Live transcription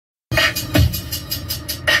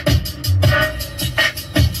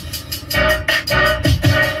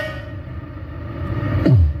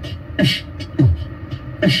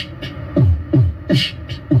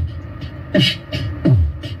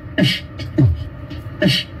Yo.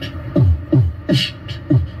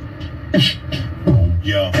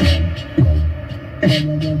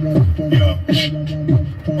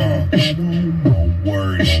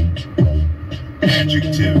 Word.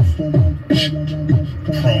 Adjective.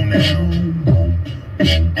 Pronoun.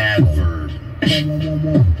 Adverb.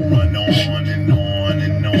 Run on and on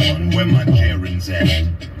and on. Where my gerunds at?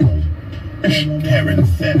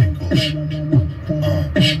 Parenthetical.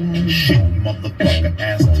 Shit, motherfucker,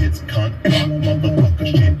 ass tits, cunt, fuck, motherfucker,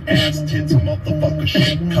 shit, ass tits, motherfucker,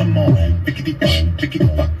 shit, come on. Bickety fuck, bickety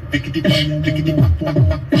fuck, bickety fuck, bickety fuck, fuck,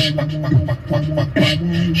 fuck, fuck, fuck, fuck, fuck, fuck, fuck.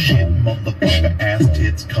 Shit, motherfucker, ass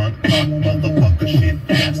tits, cunt, fuck, motherfucker, shit,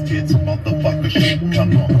 ass tits, motherfucker, shit,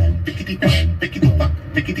 come on. Bickety fuck, bickety fuck,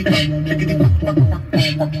 bickety fuck, bickety fuck, fuck, fuck,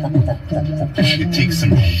 fuck, fuck, fuck, fuck, fuck. You take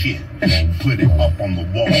some shit, put it up on the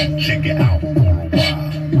wall, check it out for a while.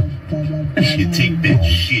 You take that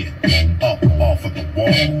shit up off of the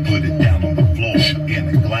wall, put it down on the floor in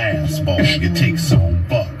a glass bowl. You take some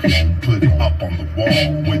fuck, put it up on the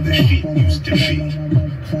wall where the shit used to be.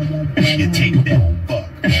 You take that fuck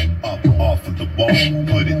up off of the wall,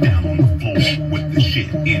 put it down on the floor with the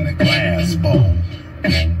shit in a glass bowl.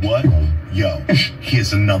 What? Yo,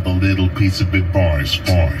 here's another little piece of advice.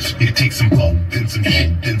 You take some fuck, then some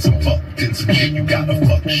shit, then some fuck, then some shit. You got a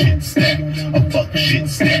fuck shit stack, a fuck shit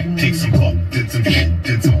stack. Take some fuck, then some shit,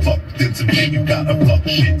 then some fuck, then some shit. You got a fuck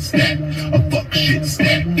shit stack, a fuck shit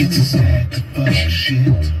stack. It's a stack of fuck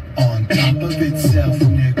shit on top of itself,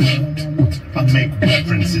 nigga. I make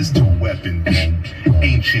references to weapon,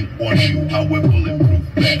 ancient or new. I wear bulletproof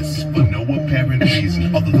vests for no apparent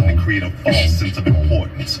reason other than to create a false sense of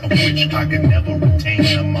importance, of which I can never retain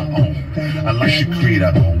on my own. I like to create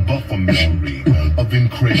a buffer memory of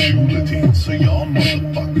incredulity, so y'all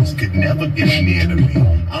motherfuckers could never get near to me.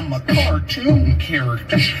 I'm a cartoon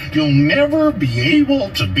character. You'll never be able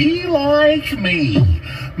to be like me.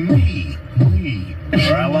 Me.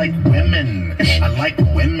 I like women. I like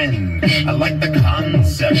women. I like the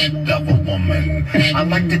concept of a woman. I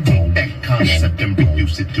like to take that concept and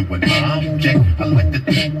reduce it to an object. I like to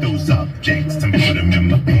take those objects and put them in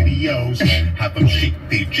my videos. Have them shake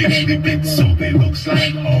their jiggly bits so they looks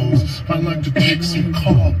like hoes. I like to take some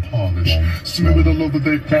car polish, smear it all over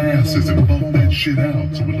their asses and buff that shit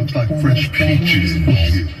out so it looks like fresh peaches and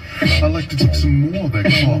shit. I like to take some more of that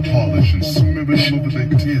car polish and smear it all over their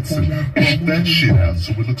tits and buff that shit out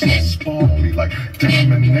so it looks all sparkly like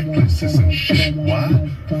diamond necklaces and shit. Why?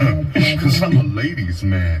 Cause I'm a ladies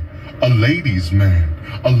man. A ladies man.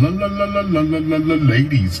 A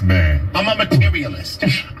ladies man. I'm a materialist.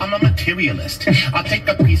 I'll take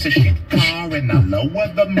a piece of shit car and I'll lower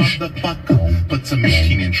the motherfucker. Put some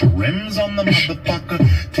 18-inch rims on the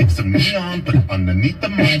motherfucker. Take some neon, put it underneath the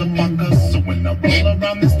motherfucker. So when I roll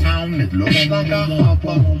around this town, it looks like a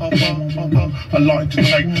hover. I like to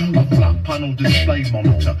take a flat panel display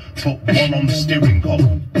monitor, put one on the steering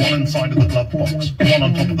column, one inside of the glove box, one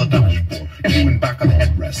on top of the dashboard, two in back of the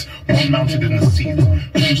headrest, one mounted in the ceiling,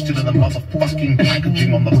 two still in the motherfucking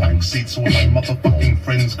packaging on the back seat. So when my motherfucking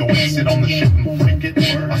friends go and sit on the shit and freak it,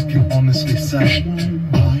 I can honestly say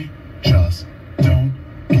I just don't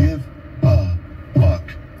give a fuck.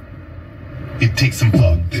 It takes some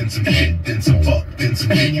fuck, then some shit, then some fuck, then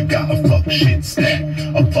some shit. You got a fuck shit stack,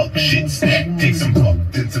 a fuck shit stack. Take some fuck,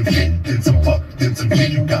 then some shit, then some fuck, then some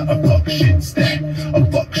shit. You got a fuck shit stack, a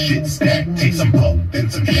fuck shit stack. Take some fuck, then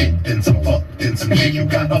some shit, then some fuck, then some shit. You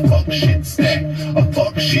got a fuck shit stack, a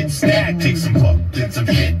fuck shit stack. Take some fuck, then some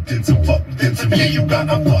shit, then some fuck, then some shit. You got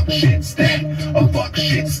a fuck shit stack, a fuck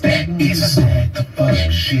shit stack. It's a stack of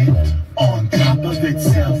fuck shit on top of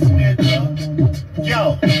itself, nigga.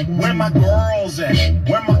 Yo, where my girls at?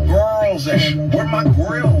 Where my girls at? Where my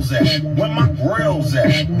grills at? Where my grills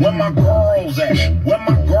at? Where my girls at? Where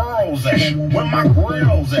my girls at? Where my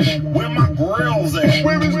grills at? Where my grills at?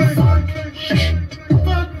 Where is it? Fuck shit.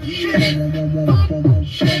 Fuck shit. Fuck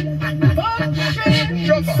shit. Fuck shit.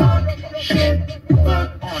 Shut the fuck shit. Fuck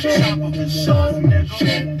on top of itself,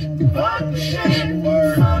 nigga. Fuck shit.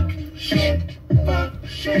 Fuck shit. Fuck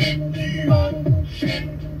shit.